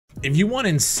If you want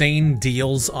insane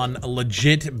deals on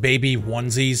legit baby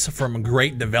onesies from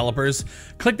great developers,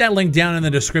 click that link down in the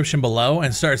description below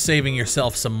and start saving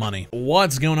yourself some money.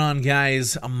 What's going on,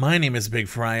 guys? My name is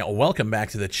Bigfry. Welcome back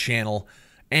to the channel.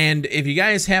 And if you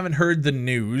guys haven't heard the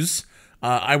news,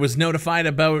 I was notified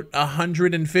about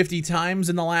 150 times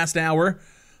in the last hour.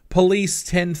 Police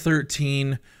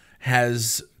 1013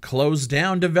 has closed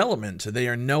down development. They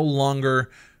are no longer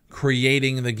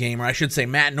creating the game, or I should say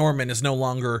Matt Norman is no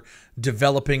longer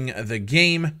developing the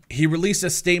game. He released a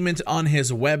statement on his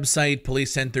website,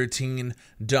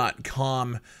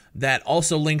 police1013.com, that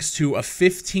also links to a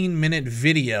 15-minute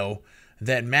video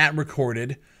that Matt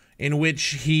recorded in which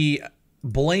he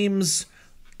blames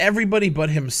everybody but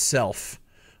himself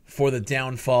for the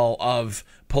downfall of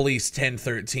Police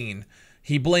 1013.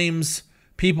 He blames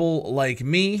people like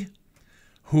me,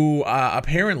 who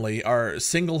apparently are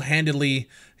single-handedly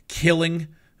killing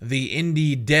the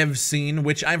indie dev scene,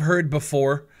 which I've heard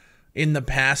before in the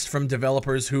past from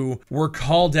developers who were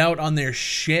called out on their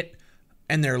shit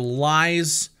and their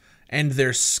lies and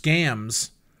their scams.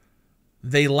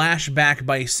 They lash back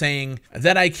by saying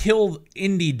that I kill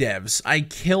indie devs, I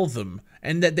kill them,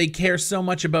 and that they care so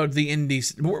much about the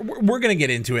indies. We're gonna get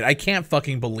into it. I can't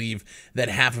fucking believe that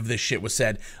half of this shit was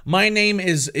said. My name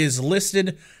is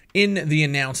listed in the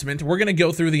announcement. We're gonna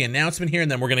go through the announcement here and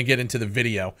then we're gonna get into the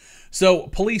video. So,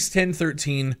 Police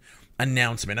 1013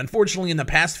 announcement. Unfortunately, in the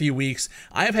past few weeks,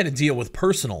 I have had to deal with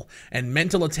personal and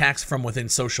mental attacks from within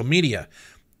social media,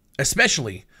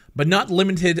 especially, but not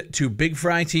limited to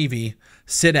BigfryTV,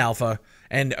 Sid Alpha,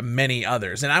 and many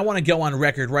others. And I want to go on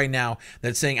record right now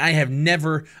that saying I have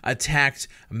never attacked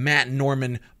Matt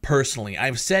Norman personally.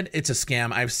 I've said it's a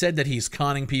scam. I've said that he's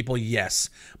conning people, yes.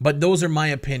 But those are my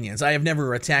opinions. I have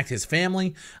never attacked his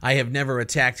family. I have never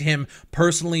attacked him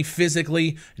personally,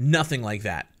 physically, nothing like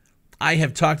that. I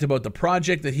have talked about the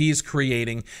project that he's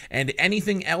creating, and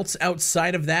anything else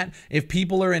outside of that, if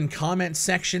people are in comment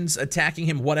sections attacking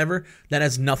him, whatever, that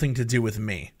has nothing to do with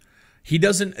me. He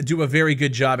doesn't do a very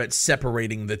good job at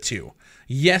separating the two.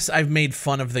 Yes, I've made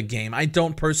fun of the game. I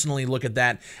don't personally look at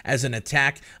that as an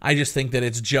attack. I just think that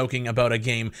it's joking about a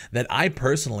game that I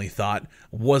personally thought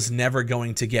was never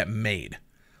going to get made.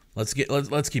 Let's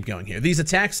keep going here. These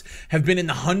attacks have been in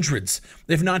the hundreds,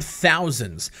 if not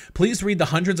thousands. Please read the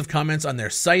hundreds of comments on their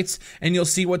sites, and you'll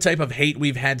see what type of hate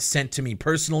we've had sent to me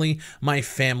personally, my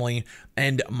family,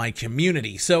 and my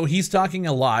community. So he's talking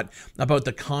a lot about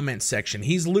the comment section.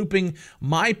 He's looping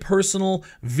my personal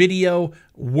video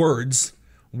words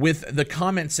with the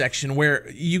comment section,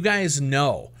 where you guys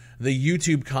know the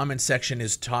YouTube comment section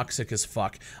is toxic as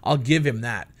fuck. I'll give him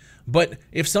that. But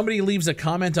if somebody leaves a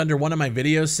comment under one of my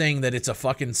videos saying that it's a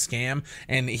fucking scam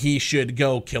and he should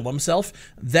go kill himself,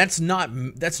 that's not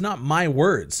my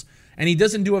words. And he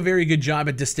doesn't do a very good job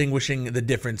at distinguishing the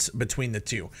difference between the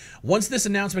two. Once this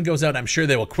announcement goes out, I'm sure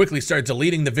they will quickly start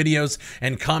deleting the videos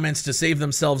and comments to save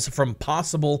themselves from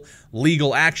possible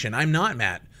legal action. I'm not,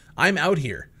 Matt. I'm out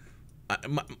here.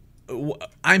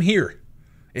 I'm here.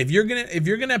 If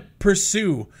you're gonna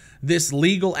pursue this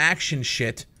legal action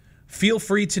shit, feel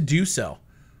free to do so,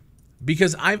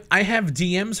 because I have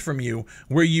DMs from you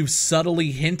where you've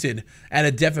subtly hinted at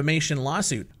a defamation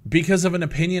lawsuit because of an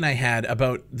opinion I had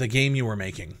about the game you were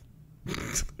making.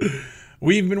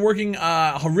 We've been working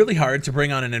really hard to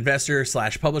bring on an investor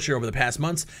 / publisher over the past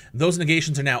months. Those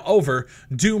negations are now over,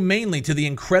 due mainly to the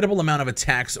incredible amount of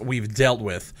attacks we've dealt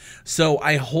with. So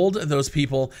I hold those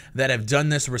people that have done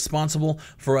this responsible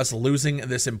for us losing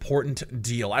this important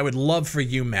deal. I would love for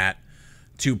you, Matt,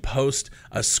 to post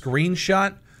a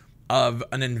screenshot of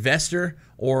an investor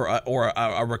or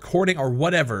a recording or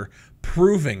whatever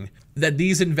proving that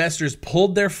these investors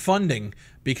pulled their funding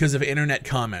because of internet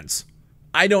comments.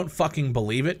 I don't fucking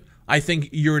believe it. I think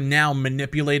you're now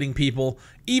manipulating people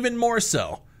even more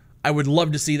so. I would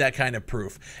love to see that kind of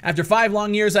proof. After 5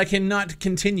 long years, I cannot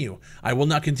continue. I will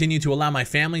not continue to allow my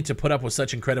family to put up with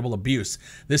such incredible abuse.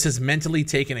 This has mentally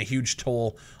taken a huge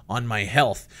toll on my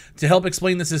health. To help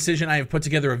explain this decision, I have put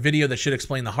together a video that should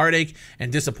explain the heartache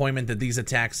and disappointment that these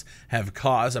attacks have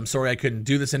caused. I'm sorry I couldn't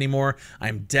do this anymore.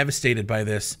 I'm devastated by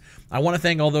this. I want to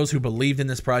thank all those who believed in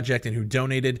this project and who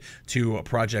donated to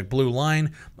Project Blue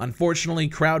Line. Unfortunately,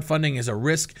 crowdfunding is a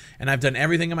risk, and I've done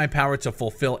everything in my power to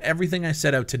fulfill everything I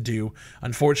set out to do.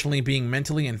 Unfortunately, being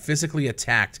mentally and physically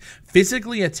attacked.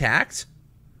 Physically attacked?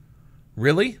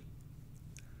 Really?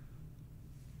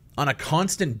 On a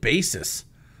constant basis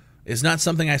is not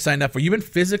something I signed up for. You've been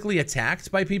physically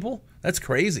attacked by people? That's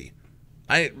crazy.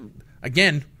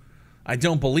 Again, I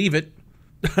don't believe it.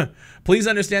 Please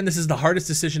understand this is the hardest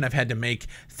decision I've had to make.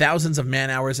 Thousands of man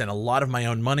hours and a lot of my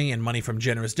own money and money from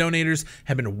generous donators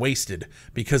have been wasted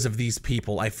because of these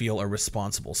people I feel are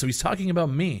responsible. So he's talking about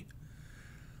me.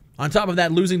 On top of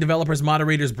that, losing developers,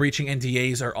 moderators, breaching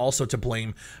NDAs are also to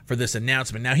blame for this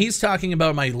announcement. Now, he's talking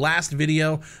about my last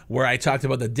video where I talked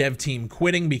about the dev team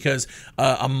quitting because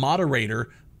a moderator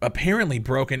apparently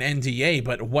broke an NDA,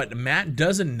 but what Matt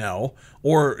doesn't know,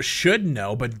 or should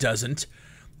know but doesn't,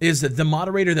 is that the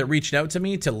moderator that reached out to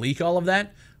me to leak all of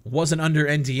that wasn't under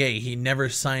NDA. He never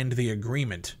signed the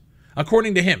agreement.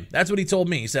 According to him, that's what he told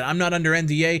me. He said, I'm not under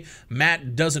NDA.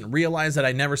 Matt doesn't realize that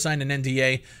I never signed an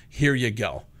NDA. Here you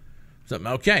go. So,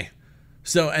 okay.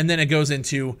 So, and then it goes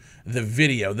into the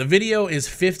video. The video is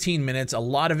 15 minutes. A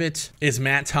lot of it is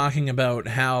Matt talking about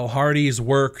how hard he's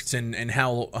worked and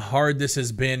how hard this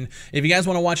has been. If you guys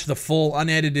want to watch the full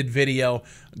unedited video,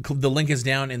 the link is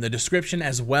down in the description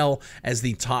as well as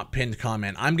the top pinned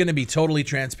comment. I'm going to be totally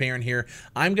transparent here.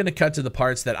 I'm going to cut to the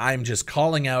parts that I'm just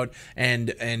calling out and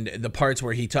the parts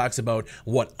where he talks about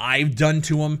what I've done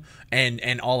to him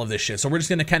and all of this shit. So we're just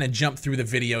going to kind of jump through the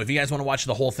video. If you guys want to watch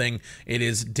the whole thing, it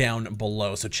is down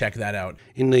below. So check that out.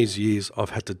 In these years,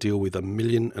 I've had to deal with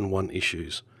 1,000,001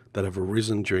 issues that have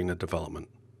arisen during the development.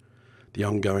 The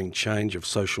ongoing change of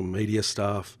social media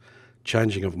staff,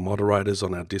 changing of moderators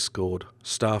on our Discord,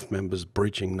 staff members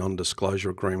breaching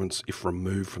non-disclosure agreements if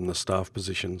removed from the staff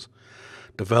positions,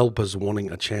 developers wanting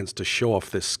a chance to show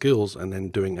off their skills and then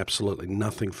doing absolutely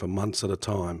nothing for months at a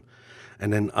time,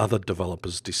 and then other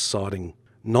developers deciding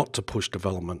not to push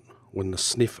development when the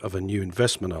sniff of a new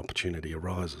investment opportunity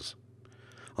arises.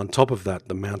 On top of that,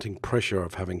 the mounting pressure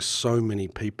of having so many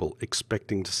people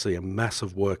expecting to see a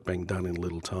massive work being done in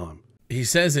little time. He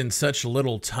says in such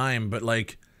little time, but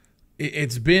like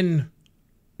it's been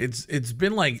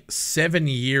like 7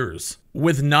 years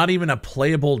with not even a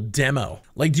playable demo.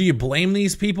 Like, do you blame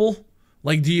these people?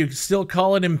 Like, do you still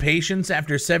call it impatience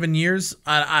after 7 years?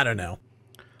 I don't know.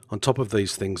 On top of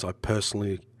these things, I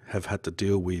personally have had to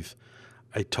deal with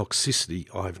a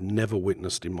toxicity I've never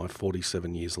witnessed in my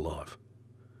 47 years alive.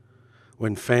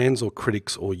 When fans or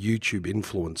critics or YouTube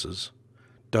influencers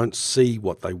don't see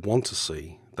what they want to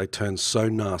see, they turn so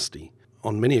nasty.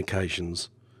 On many occasions,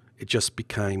 it just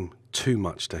became too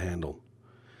much to handle.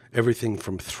 Everything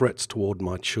from threats toward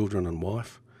my children and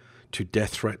wife, to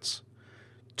death threats,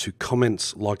 to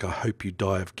comments like I hope you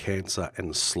die of cancer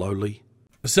and slowly.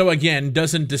 So again,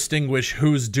 doesn't distinguish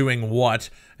who's doing what.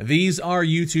 These are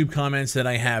YouTube comments that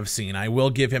I have seen. I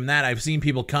will give him that. I've seen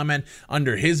people comment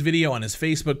under his video on his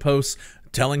Facebook posts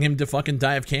telling him to fucking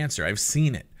die of cancer. I've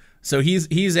seen it. So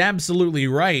he's absolutely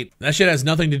right. That shit has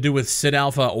nothing to do with Sid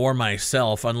Alpha or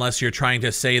myself, unless you're trying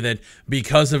to say that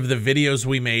because of the videos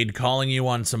we made calling you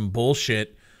on some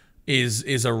bullshit is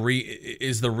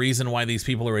the reason why these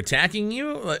people are attacking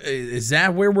you. Is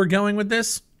that where we're going with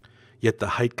this? Yet the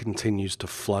hate continues to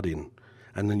flood in,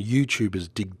 and then YouTubers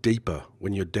dig deeper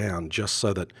when you're down just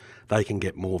so that they can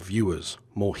get more viewers,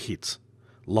 more hits,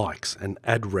 likes, and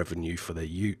ad revenue for their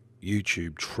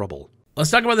YouTube trouble.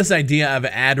 Let's talk about this idea of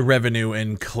ad revenue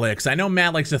and clicks. I know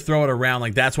Matt likes to throw it around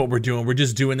like that's what we're doing. We're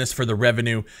just doing this for the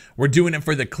revenue. We're doing it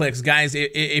for the clicks. Guys,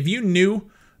 if you knew,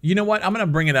 you know what? I'm going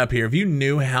to bring it up here. If you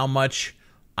knew how much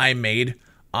I made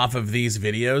off of these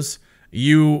videos,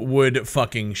 you would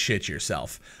fucking shit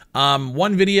yourself.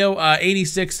 One video,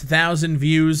 86,000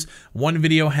 views. One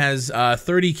video has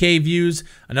 30K views.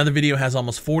 Another video has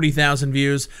almost 40,000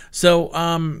 views. So,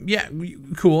 yeah,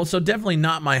 cool. So definitely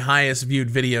not my highest viewed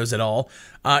videos at all.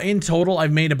 In total,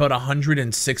 I've made about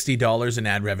 $160 in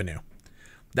ad revenue.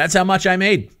 That's how much I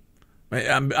made.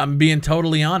 I'm being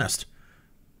totally honest.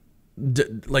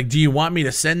 Like, do you want me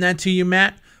to send that to you,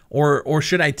 Matt? Or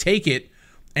should I take it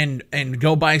and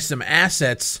go buy some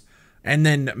assets and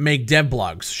then make dev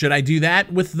blogs? Should I do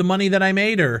that with the money that I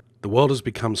made, or? The world has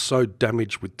become so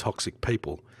damaged with toxic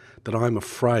people that I'm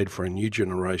afraid for a new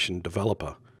generation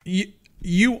developer.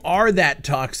 You are that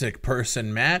toxic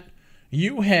person, Matt.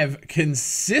 You have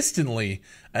consistently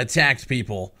attacked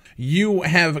people. You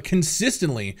have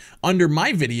consistently, under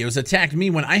my videos, attacked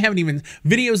me when I haven't even...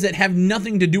 Videos that have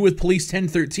nothing to do with Police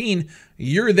 1013,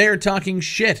 you're there talking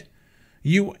shit.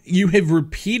 You have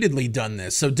repeatedly done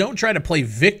this, so don't try to play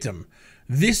victim.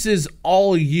 This is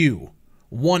all you,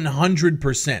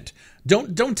 100%.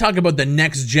 Don't talk about the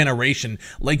next generation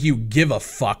like you give a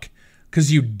fuck,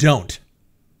 because you don't.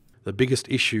 The biggest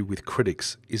issue with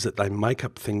critics is that they make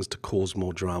up things to cause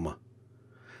more drama.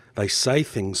 They say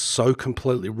things so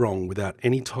completely wrong without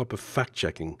any type of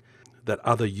fact-checking that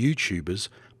other YouTubers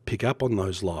pick up on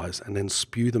those lies and then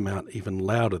spew them out even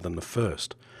louder than the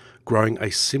first, growing a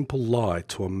simple lie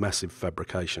to a massive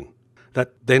fabrication.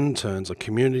 That then turns a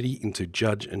community into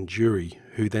judge and jury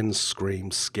who then scream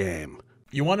scam.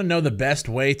 You want to know the best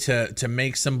way to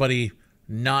make somebody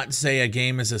not say a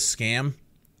game is a scam?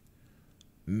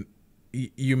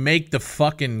 You make the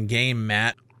fucking game,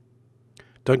 Matt.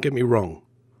 Don't get me wrong,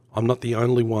 I'm not the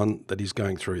only one that is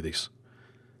going through this.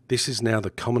 This is now the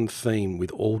common theme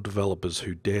with all developers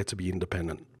who dare to be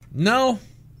independent. No,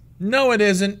 it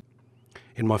isn't.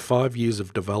 In my 5 years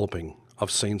of developing, I've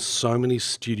seen so many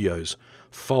studios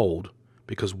fold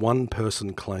because one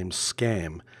person claims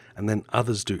scam and then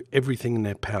others do everything in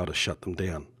their power to shut them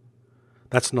down.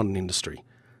 That's not an industry.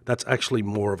 That's actually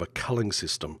more of a culling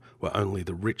system where only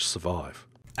the rich survive.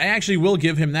 I actually will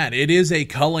give him that. It is a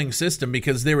culling system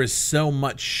because there is so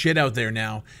much shit out there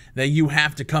now that you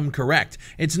have to come correct.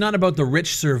 It's not about the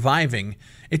rich surviving.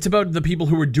 It's about the people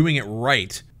who are doing it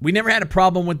right. We never had a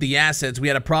problem with the assets. We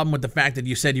had a problem with the fact that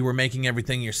you said you were making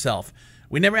everything yourself.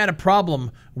 We never had a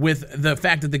problem with the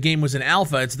fact that the game was in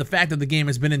alpha. It's the fact that the game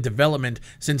has been in development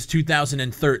since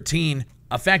 2013.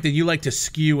 A fact that you like to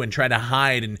skew and try to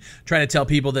hide and try to tell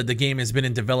people that the game has been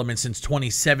in development since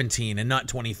 2017 and not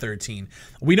 2013.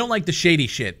 We don't like the shady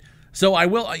shit. So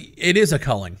it is a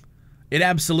culling. It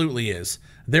absolutely is.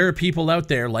 There are people out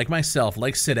there like myself,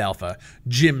 like Sid Alpha,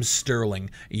 Jim Sterling,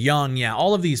 Yang Ya,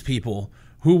 all of these people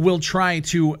who will try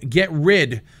to get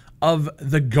rid of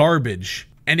the garbage.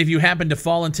 And if you happen to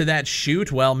fall into that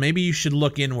chute, well, maybe you should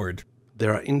look inward.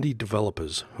 There are indie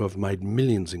developers who have made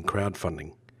millions in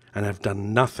crowdfunding and have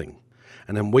done nothing.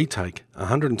 And then we take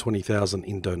 120,000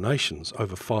 in donations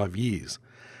over 5 years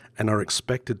and are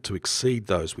expected to exceed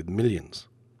those with millions.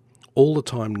 All the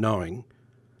time knowing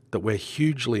that we're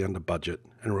hugely under budget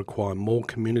and require more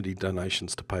community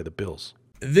donations to pay the bills.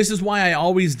 This is why I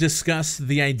always discuss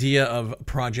the idea of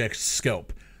project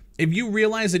scope. If you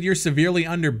realize that you're severely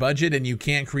under budget and you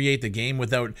can't create the game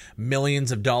without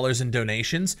millions of dollars in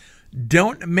donations,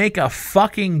 don't make a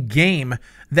fucking game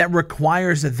that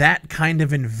requires that kind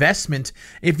of investment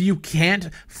if you can't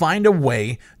find a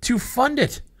way to fund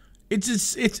it. It's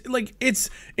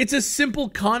a simple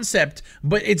concept,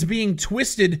 but it's being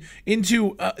twisted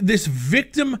into this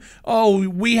victim. Oh,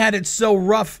 we had it so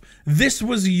rough. This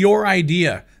was your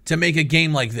idea to make a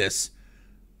game like this.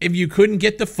 If you couldn't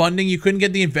get the funding, you couldn't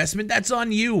get the investment, that's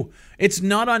on you. It's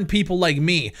not on people like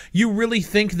me. You really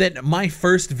think that my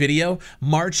first video,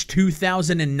 March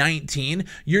 2019,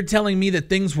 you're telling me that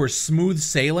things were smooth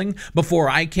sailing before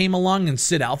I came along and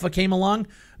Sid Alpha came along?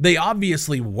 They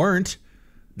obviously weren't.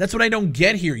 That's what I don't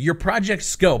get here. Your project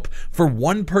scope for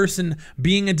one person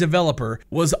being a developer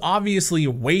was obviously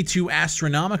way too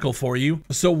astronomical for you.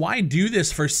 So why do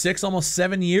this for 6, almost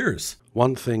 7 years?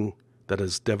 One thing that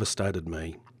has devastated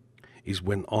me is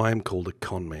when I am called a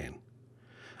con man.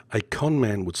 A con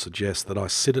man would suggest that I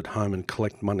sit at home and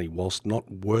collect money whilst not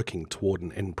working toward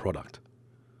an end product.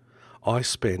 I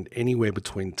spend anywhere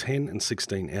between 10 and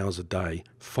 16 hours a day,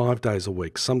 5 days a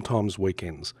week, sometimes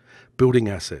weekends, building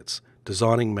assets,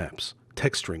 designing maps,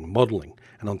 texturing, modeling,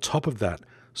 and on top of that,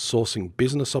 sourcing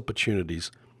business opportunities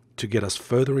to get us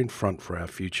further in front for our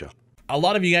future. A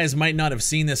lot of you guys might not have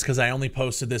seen this because I only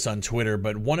posted this on Twitter,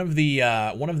 but one of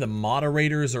the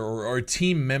moderators or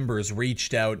team members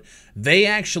reached out. They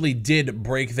actually did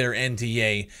break their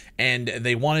NDA, and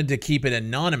they wanted to keep it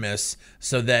anonymous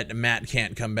so that Matt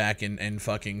can't come back and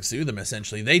fucking sue them,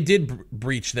 essentially. They did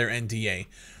breach their NDA.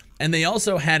 And they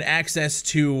also had access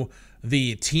to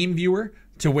the team viewer,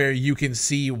 to where you can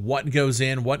see what goes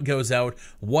in, what goes out,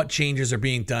 what changes are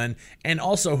being done, and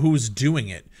also who's doing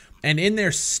it. And in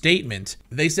their statement,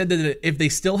 they said that if they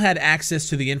still had access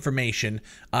to the information,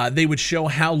 they would show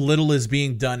how little is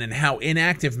being done and how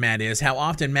inactive Matt is, how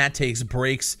often Matt takes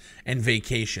breaks and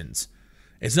vacations.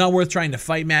 It's not worth trying to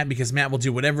fight Matt because Matt will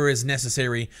do whatever is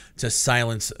necessary to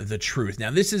silence the truth. Now,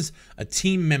 this is a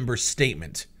team member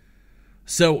statement.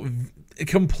 So,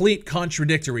 complete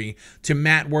contradictory to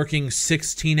Matt working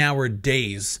 16-hour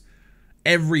days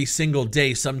every single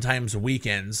day, sometimes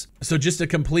weekends. So just a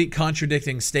complete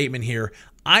contradicting statement here.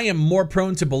 I am more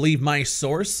prone to believe my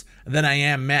source than I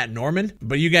am Matt Norman,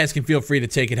 but you guys can feel free to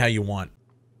take it how you want.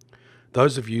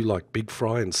 Those of you like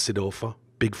Bigfry and Sid Alpha,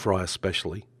 Bigfry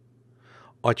especially,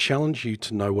 I challenge you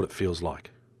to know what it feels like.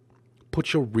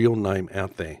 Put your real name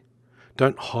out there.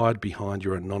 Don't hide behind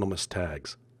your anonymous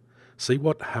tags. See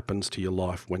what happens to your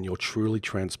life when you're truly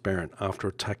transparent after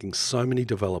attacking so many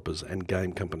developers and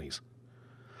game companies.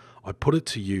 I put it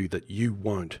to you that you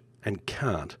won't and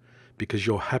can't because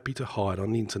you're happy to hide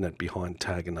on the internet behind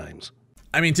tagger names.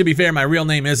 I mean, to be fair, my real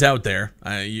name is out there.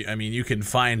 I mean, you can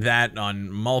find that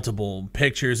on multiple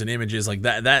pictures and images like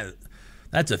that.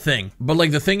 That's a thing. But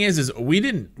like the thing is we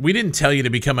didn't tell you to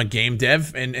become a game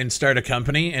dev and start a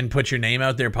company and put your name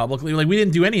out there publicly. Like we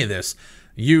didn't do any of this.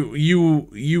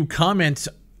 You comment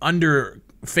under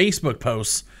Facebook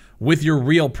posts with your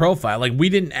real profile. Like we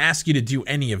didn't ask you to do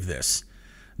any of this.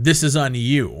 This is on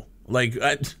you. Like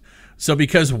so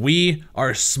because we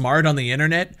are smart on the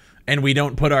internet and we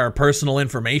don't put our personal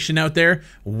information out there,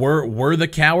 we're the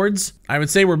cowards. I would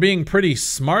say we're being pretty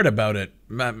smart about it.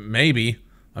 Maybe.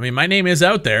 I mean, my name is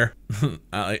out there.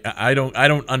 I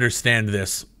don't understand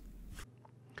this.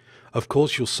 Of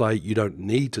course, you'll say you don't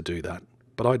need to do that,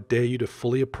 but I dare you to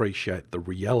fully appreciate the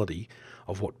reality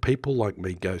of what people like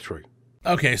me go through.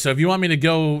 Okay, so if you want me to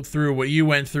go through what you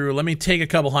went through, let me take a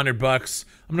couple $100.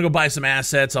 I'm gonna go buy some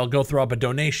assets. I'll go throw up a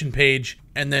donation page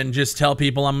and then just tell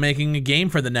people I'm making a game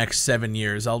for the next 7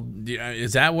 years.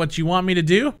 Is that what you want me to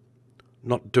do?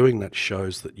 Not doing that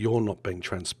shows that you're not being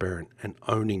transparent and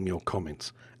owning your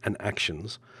comments and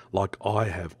actions like I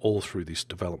have all through this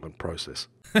development process.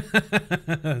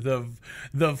 The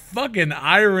fucking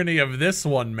irony of this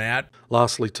one, Matt.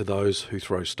 Lastly, to those who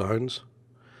throw stones,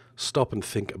 stop and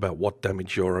think about what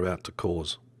damage you're about to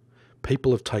cause.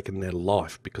 People have taken their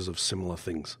life because of similar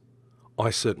things. I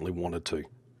certainly wanted to.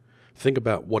 Think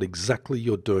about what exactly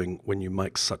you're doing when you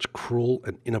make such cruel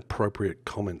and inappropriate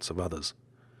comments of others.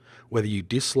 Whether you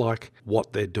dislike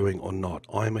what they're doing or not,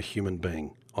 I am a human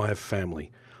being. I have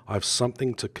family. I have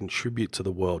something to contribute to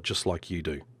the world just like you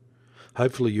do.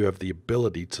 Hopefully you have the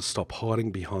ability to stop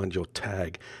hiding behind your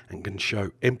tag and can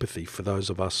show empathy for those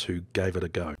of us who gave it a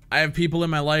go. I have people in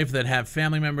my life that have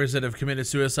family members that have committed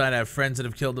suicide. I have friends that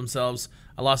have killed themselves.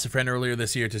 I lost a friend earlier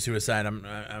this year to suicide.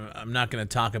 I'm not going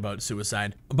to talk about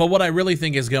suicide. But what I really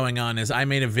think is going on is I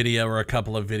made a video or a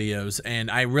couple of videos,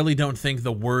 and I really don't think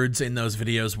the words in those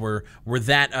videos were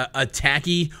that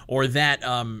attacky or that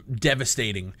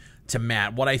devastating to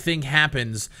Matt. What I think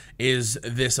happens is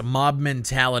this mob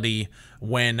mentality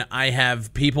when I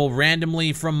have people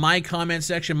randomly from my comment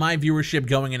section, my viewership,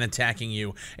 going and attacking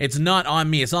you. It's not on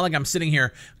me. It's not like I'm sitting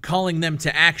here calling them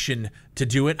to action to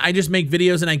do it. I just make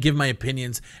videos and I give my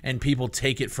opinions and people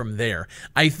take it from there.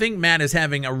 I think Matt is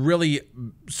having a really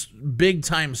big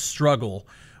time struggle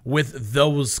with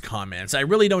those comments. I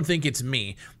really don't think it's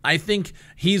me. I think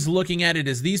he's looking at it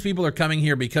as these people are coming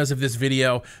here because of this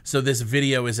video, so this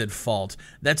video is at fault.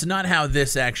 That's not how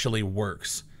this actually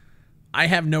works. I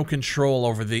have no control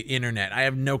over the internet. I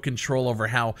have no control over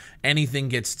how anything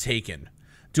gets taken.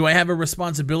 Do I have a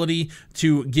responsibility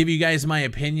to give you guys my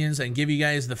opinions and give you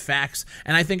guys the facts?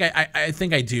 And I think I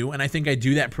think I do, and I think I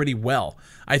do that pretty well.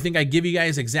 I think I give you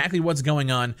guys exactly what's going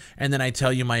on, and then I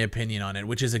tell you my opinion on it,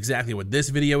 which is exactly what this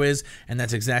video is, and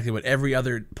that's exactly what every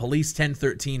other Police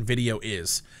 1013 video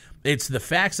is. It's the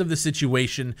facts of the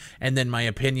situation and then my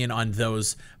opinion on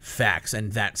those facts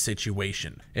and that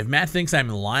situation. If Matt thinks I'm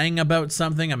lying about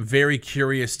something, I'm very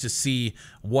curious to see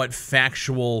what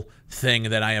factual thing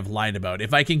that I have lied about.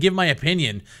 If I can give my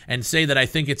opinion and say that I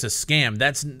think it's a scam,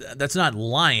 that's not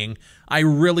lying. I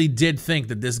really did think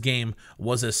that this game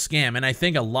was a scam, and I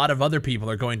think a lot of other people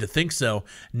are going to think so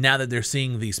now that they're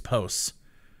seeing these posts.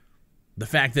 The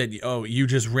fact that, oh, you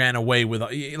just ran away with,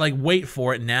 like, wait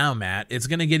for it now, Matt. It's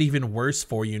going to get even worse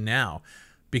for you now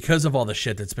because of all the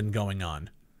shit that's been going on.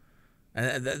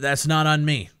 And that's not on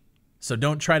me. So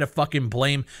don't try to fucking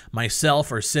blame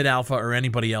myself or Sid Alpha or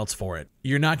anybody else for it.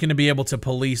 You're not going to be able to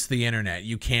police the internet.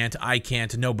 You can't, I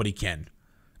can't, nobody can.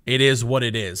 It is what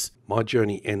it is. My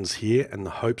journey ends here, and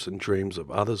the hopes and dreams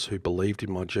of others who believed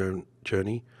in my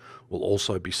journey will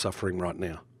also be suffering right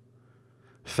now.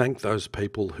 Thank those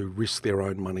people who risk their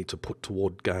own money to put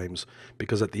toward games,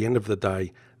 because at the end of the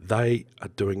day, they are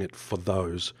doing it for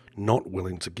those not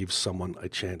willing to give someone a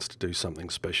chance to do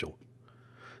something special.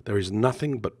 There is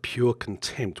nothing but pure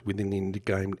contempt within the indie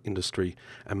game industry,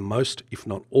 and most, if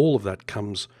not all of that,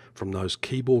 comes from those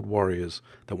keyboard warriors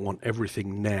that want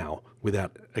everything now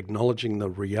without acknowledging the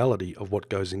reality of what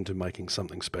goes into making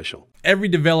something special. Every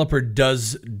developer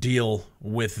does deal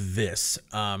with this.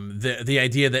 The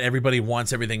idea that everybody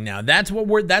wants everything now. That's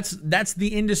what that's the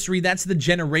industry, that's the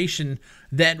generation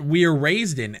that we're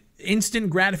raised in.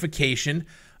 Instant gratification.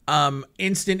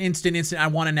 Instant, I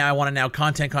want it now,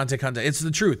 content. It's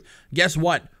the truth. Guess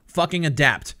what? Fucking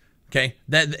adapt. Okay?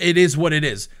 That it is what it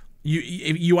is.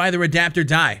 You either adapt or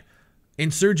die.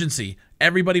 Insurgency.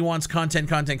 Everybody wants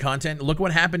content. Look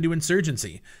what happened to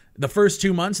Insurgency. The first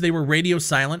 2 months, they were radio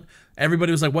silent.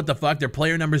 Everybody was like, what the fuck? Their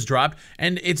player numbers dropped.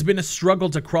 And it's been a struggle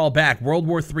to crawl back. World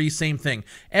War III, same thing.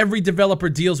 Every developer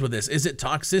deals with this. Is it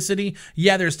toxicity?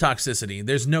 Yeah, there's toxicity.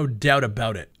 There's no doubt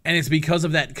about it. And it's because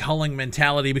of that culling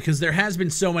mentality, because there has been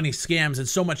so many scams and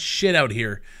so much shit out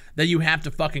here that you have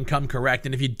to fucking come correct.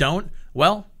 And if you don't,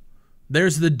 well,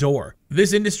 there's the door.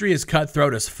 This industry is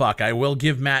cutthroat as fuck. I will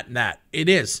give Matt that. It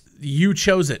is. You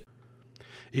chose it.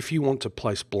 If you want to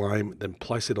place blame, then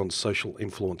place it on social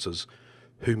influencers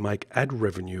who make ad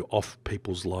revenue off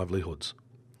people's livelihoods,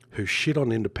 who shit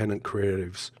on independent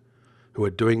creatives who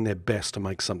are doing their best to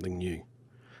make something new.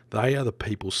 They are the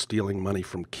people stealing money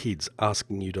from kids,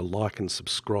 asking you to like and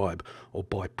subscribe or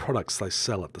buy products they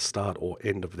sell at the start or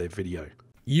end of their video.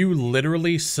 You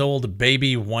literally sold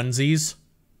baby onesies?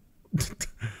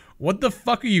 What the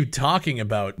fuck are you talking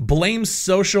about? Blame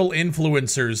social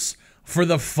influencers for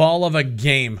the fall of a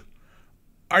game.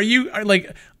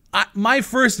 My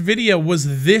first video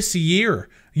was this year.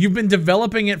 You've been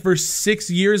developing it for 6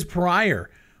 years prior.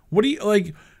 What do you,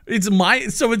 like, it's my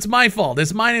fault.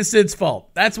 It's mine and Sid's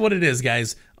fault. That's what it is,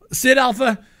 guys. Sid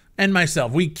Alpha and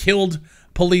myself, we killed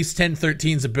Police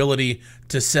 1013's ability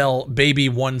to sell baby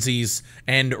onesies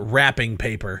and wrapping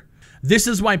paper. This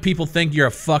is why people think you're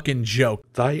a fucking joke.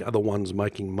 They are the ones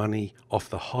making money off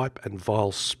the hype and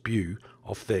vile spew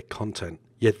of their content,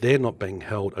 yet they're not being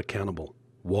held accountable.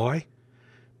 Why?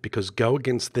 Because go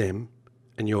against them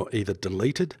and you're either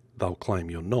deleted, they'll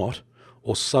claim you're not,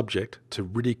 or subject to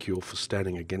ridicule for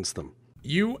standing against them.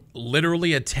 You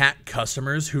literally attack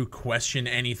customers who question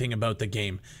anything about the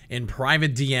game in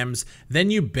private DMs, then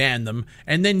you ban them,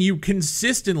 and then you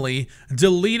consistently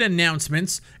delete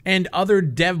announcements and other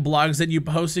dev blogs that you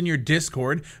post in your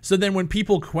Discord, so then when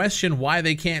people question why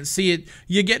they can't see it,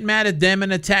 you get mad at them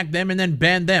and attack them and then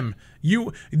ban them.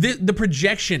 The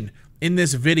projection in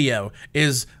this video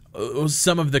is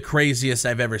some of the craziest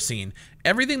I've ever seen.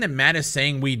 Everything that Matt is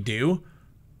saying we do,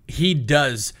 he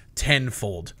does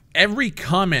tenfold. Every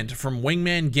comment from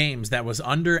Wingman Games that was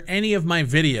under any of my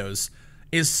videos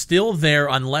is still there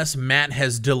unless Matt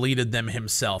has deleted them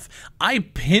himself. I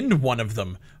pinned one of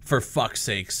them, for fuck's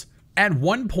sakes. At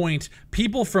one point,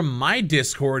 people from my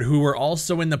Discord who were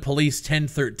also in the Police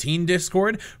 1013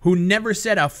 Discord, who never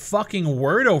said a fucking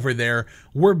word over there,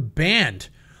 were banned.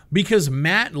 Because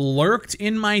Matt lurked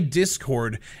in my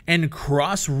Discord and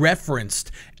cross-referenced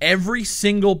every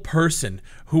single person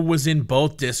who was in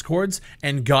both Discords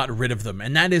and got rid of them.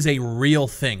 And that is a real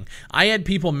thing. I had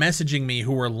people messaging me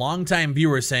who were longtime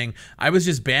viewers saying, I was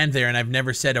just banned there and I've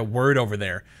never said a word over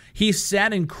there. He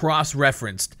sat and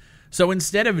cross-referenced. So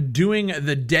instead of doing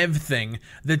the dev thing,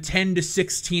 the 10 to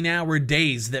 16 hour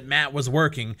days that Matt was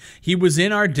working, he was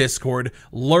in our Discord,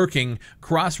 lurking,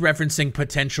 cross-referencing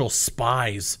potential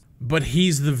spies. But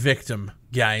he's the victim,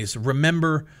 guys.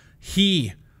 Remember,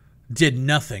 he did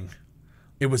nothing.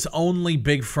 It was only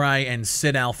Bigfry and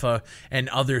Sid Alpha and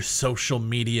other social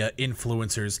media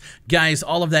influencers. Guys,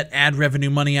 all of that ad revenue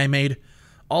money I made,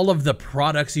 all of the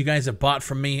products you guys have bought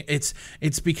from me, it's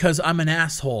because I'm an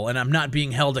asshole and I'm not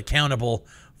being held accountable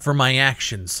for my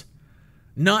actions.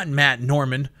 Not Matt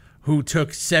Norman, who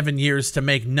took 7 years to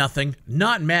make nothing.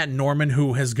 Not Matt Norman,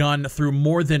 who has gone through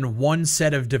more than one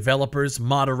set of developers,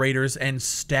 moderators, and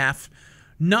staff.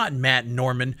 Not Matt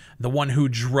Norman, the one who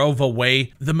drove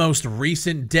away the most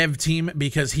recent dev team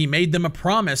because he made them a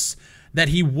promise that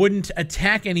he wouldn't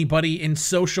attack anybody in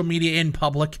social media in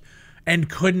public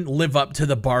and couldn't live up to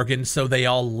the bargain, so they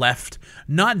all left.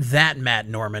 Not that Matt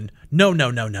Norman. No.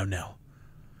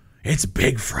 It's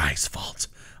Bigfry's fault.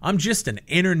 I'm just an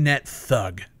internet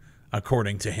thug,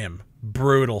 according to him.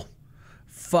 Brutal.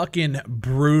 Fucking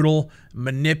brutal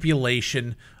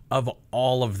manipulation of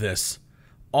all of this.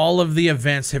 All of the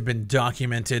events have been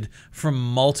documented from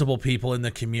multiple people in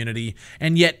the community,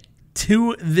 and yet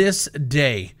to this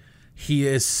day, he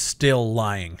is still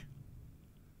lying.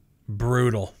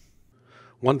 Brutal.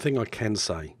 One thing I can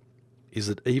say is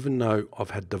that even though I've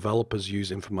had developers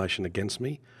use information against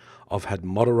me, I've had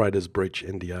moderators breach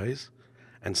NDAs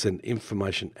and send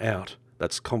information out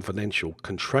that's confidential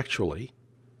contractually,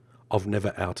 I've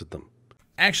never outed them.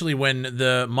 Actually, when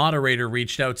the moderator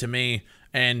reached out to me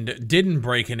and didn't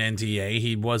break an NDA,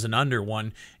 he wasn't under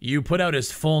one, you put out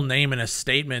his full name in a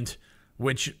statement,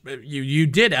 which you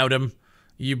did out him.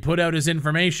 You put out his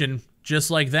information just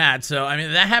like that. So, I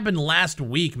mean, that happened last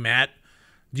week, Matt.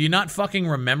 Do you not fucking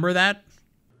remember that?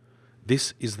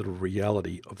 This is the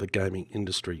reality of the gaming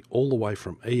industry, all the way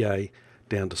from EA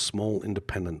down to small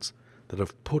independents that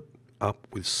have put up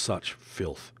with such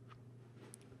filth.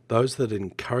 Those that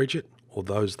encourage it or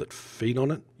those that feed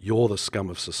on it, you're the scum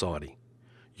of society.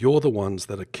 You're the ones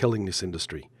that are killing this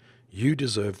industry. You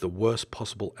deserve the worst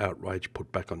possible outrage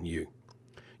put back on you.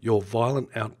 Your violent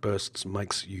outbursts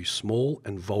makes you small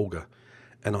and vulgar,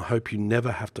 and I hope you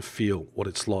never have to feel what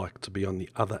it's like to be on the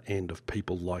other end of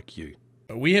people like you.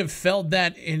 We have felt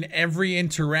that in every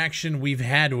interaction we've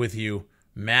had with you,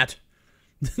 Matt.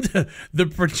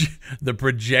 The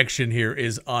projection here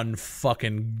is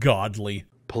unfucking godly.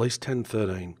 Police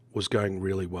 1013 was going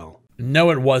really well.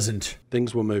 No, it wasn't.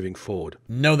 Things were moving forward.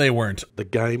 No, they weren't. The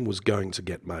game was going to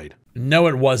get made. No,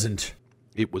 it wasn't.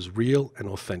 It was real and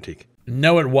authentic.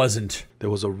 No, it wasn't. There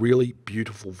was a really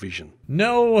beautiful vision.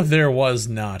 No, there was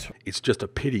not. It's just a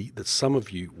pity that some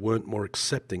of you weren't more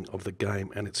accepting of the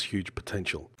game and its huge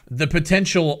potential. The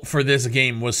potential for this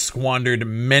game was squandered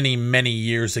many, many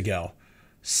years ago.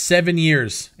 7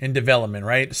 years in development,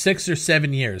 right? 6 or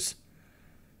 7 years.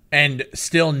 And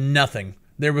still nothing.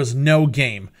 There was no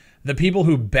game. The people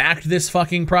who backed this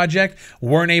fucking project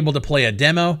weren't able to play a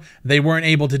demo. They weren't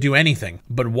able to do anything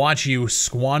but watch you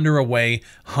squander away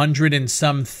 $100 and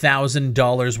some thousand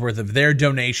worth of their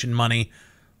donation money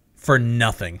for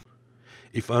nothing.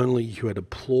 If only you had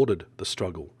applauded the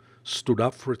struggle, stood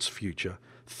up for its future,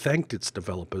 thanked its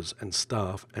developers and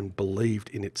staff, and believed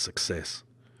in its success.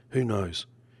 Who knows?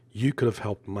 You could have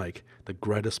helped make the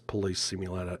greatest police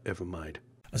simulator ever made.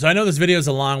 So I know this video is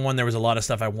a long one. There was a lot of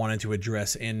stuff I wanted to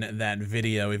address in that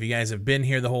video. If you guys have been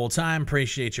here the whole time,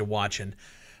 appreciate you watching.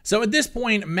 So at this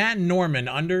point, Matt Norman,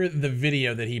 under the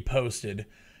video that he posted,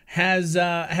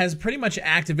 has pretty much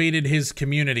activated his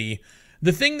community.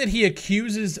 The thing that he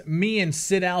accuses me and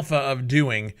Sid Alpha of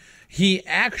doing, he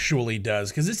actually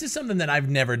does, because this is something that I've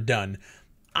never done.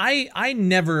 I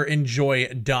never enjoy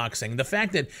doxing. The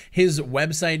fact that his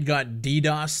website got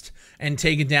DDoSed and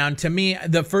taken down, to me,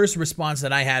 the first response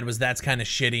that I had was, that's kind of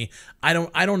shitty. I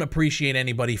don't appreciate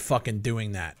anybody fucking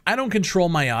doing that. I don't control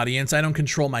my audience. I don't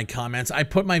control my comments. I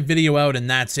put my video out and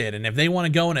that's it. And if they want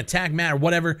to go and attack Matt or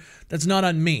whatever, that's not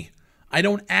on me. I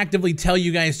don't actively tell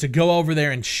you guys to go over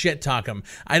there and shit talk them.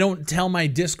 I don't tell my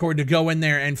Discord to go in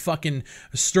there and fucking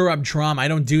stir up drama. I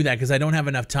don't do that because I don't have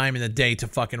enough time in the day to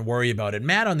fucking worry about it.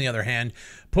 Matt, on the other hand,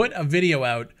 put a video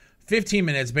out, 15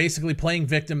 minutes, basically playing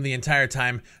victim the entire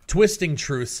time, twisting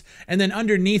truths, and then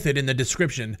underneath it in the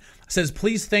description says,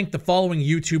 please thank the following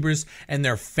YouTubers and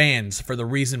their fans for the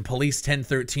reason Police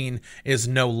 1013 is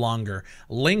no longer.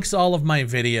 Links all of my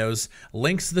videos,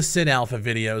 links the Sid Alpha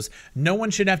videos. No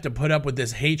one should have to put up with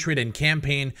this hatred and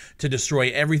campaign to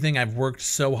destroy everything I've worked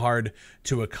so hard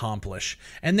to accomplish.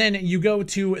 And then you go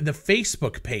to the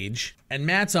Facebook page, and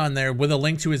Matt's on there with a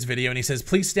link to his video, and he says,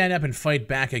 please stand up and fight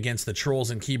back against the trolls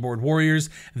and keyboard warriors.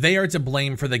 They are to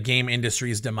blame for the game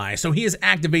industry's demise. So he is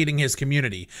activating his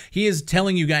community. He is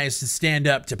telling you guys to stand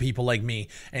up to people like me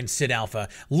and Sid Alpha,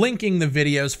 linking the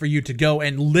videos for you to go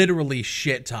and literally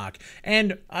shit talk.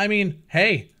 And I mean,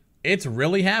 hey, it's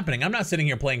really happening. I'm not sitting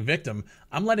here playing victim.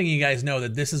 I'm letting you guys know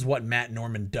that this is what Matt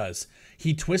Norman does.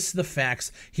 He twists the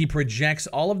facts. He projects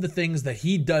all of the things that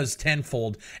he does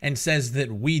tenfold and says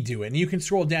that we do it. And you can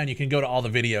scroll down. You can go to all the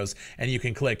videos and you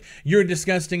can click, you're a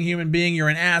disgusting human being. You're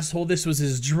an asshole. This was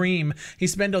his dream. He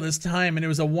spent all this time and it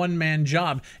was a one-man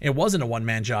job. It wasn't a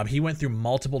one-man job. He went through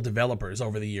multiple developers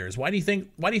over the years. Why do you think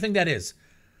that is?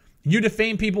 You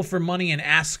defame people for money and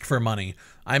ask for money.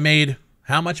 I made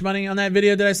how much money on that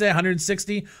video did I say?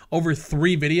 160 over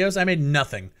 3 videos? I made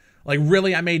nothing. Like,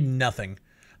 really, I made nothing.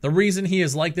 The reason he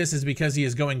is like this is because he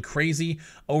is going crazy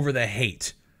over the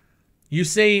hate. You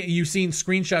say you've seen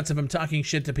screenshots of him talking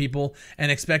shit to people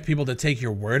and expect people to take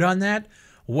your word on that?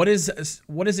 What is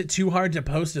it too hard to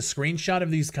post a screenshot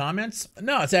of these comments?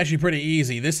 No, it's actually pretty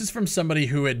easy. This is from somebody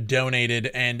who had donated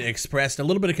and expressed a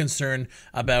little bit of concern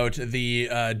about the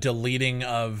deleting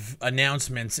of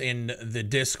announcements in the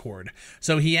Discord.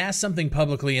 So he asked something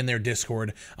publicly in their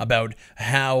Discord about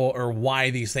how or why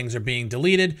these things are being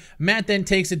deleted. Matt then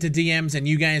takes it to DMs, and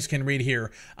you guys can read here.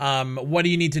 What do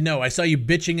you need to know? I saw you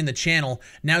bitching in the channel.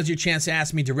 Now's your chance to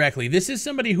ask me directly. This is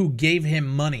somebody who gave him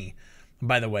money,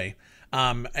 by the way.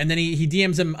 And then he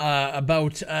DMs him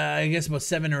about, I guess about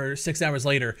 7 or 6 hours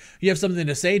later. You have something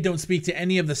to say? Don't speak to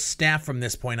any of the staff from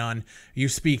this point on. You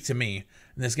speak to me.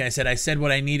 And this guy said, I said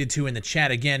what I needed to in the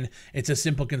chat. Again, it's a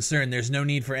simple concern. There's no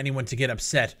need for anyone to get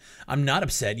upset. I'm not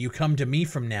upset. You come to me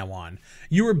from now on.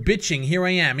 You were bitching. Here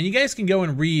I am. And you guys can go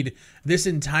and read this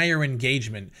entire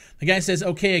engagement. The guy says,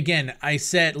 okay, again,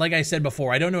 like I said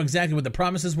before, I don't know exactly what the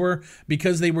promises were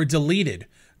because they were deleted.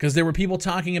 because there were people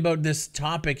talking about this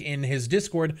topic in his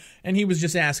Discord, and he was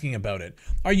just asking about it.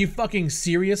 Are you fucking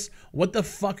serious? What the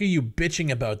fuck are you bitching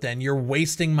about then? You're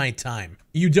wasting my time.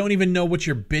 You don't even know what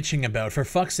you're bitching about. For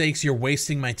fuck's sakes, you're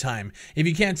wasting my time. If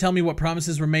you can't tell me what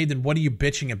promises were made, then what are you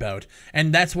bitching about?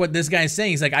 And that's what this guy's saying.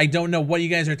 He's like, I don't know what you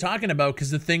guys are talking about because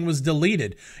the thing was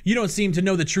deleted. You don't seem to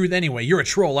know the truth anyway. You're a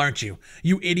troll, aren't you?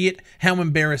 You idiot. How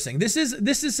embarrassing. This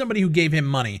is somebody who gave him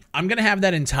money. I'm going to have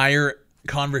that entire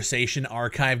conversation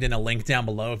archived in a link down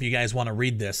below if you guys want to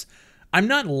read this. I'm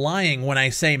not lying when I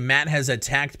say Matt has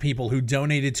attacked people who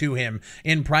donated to him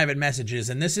in private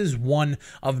messages, and this is one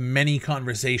of many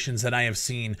conversations that I have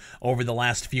seen over the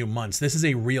last few months. This is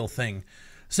a real thing.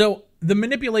 So the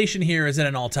manipulation here is at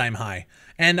an all-time high,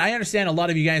 and I understand a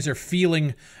lot of you guys are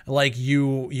feeling like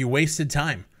you wasted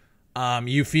time.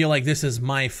 You feel like this is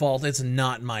my fault. It's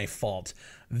not my fault.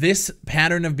 This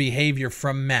pattern of behavior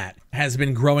from Matt has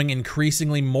been growing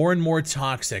increasingly more and more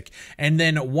toxic. And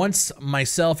then once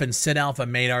myself and Sid Alpha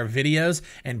made our videos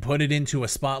and put it into a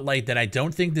spotlight that I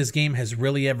don't think this game has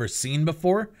really ever seen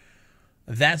before,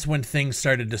 that's when things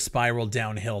started to spiral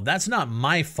downhill. That's not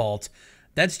my fault.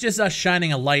 That's just us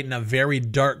shining a light in a very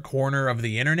dark corner of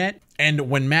the internet. And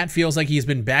when Matt feels like he's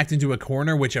been backed into a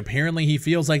corner, which apparently he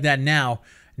feels like that now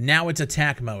it's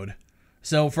attack mode.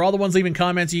 So for all the ones leaving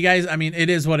comments, you guys, I mean, it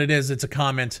is what it is. It's a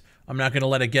comment. I'm not going to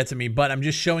let it get to me, but I'm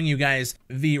just showing you guys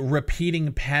the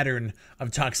repeating pattern of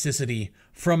toxicity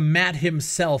from Matt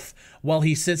himself while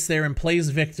he sits there and plays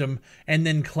victim and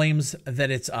then claims that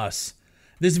it's us.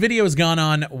 This video has gone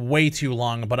on way too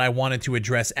long, but I wanted to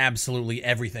address absolutely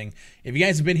everything. If you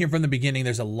guys have been here from the beginning,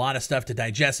 there's a lot of stuff to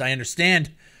digest. I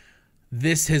understand.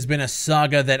 This has been a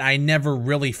saga that I never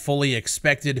really fully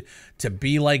expected to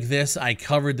be like this. I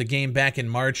covered the game back in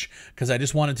March because I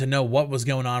just wanted to know what was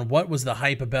going on, what was the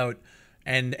hype about,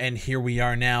 and here we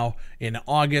are now in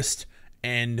August,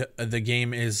 and the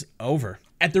game is over.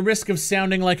 At the risk of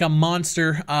sounding like a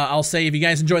monster, I'll say if you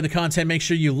guys enjoy the content, make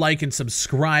sure you like and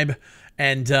subscribe.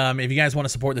 And if you guys want to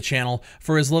support the channel,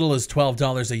 for as little as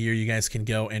 $12 a year, you guys can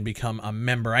go and become a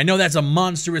member. I know that's a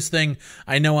monstrous thing.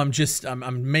 I know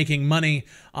I'm making money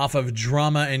off of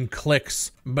drama and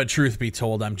clicks. But truth be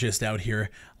told, I'm just out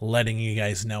here letting you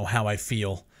guys know how I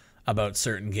feel about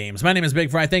certain games. My name is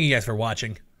Bigfry. Thank you guys for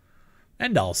watching.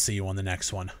 And I'll see you on the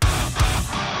next one.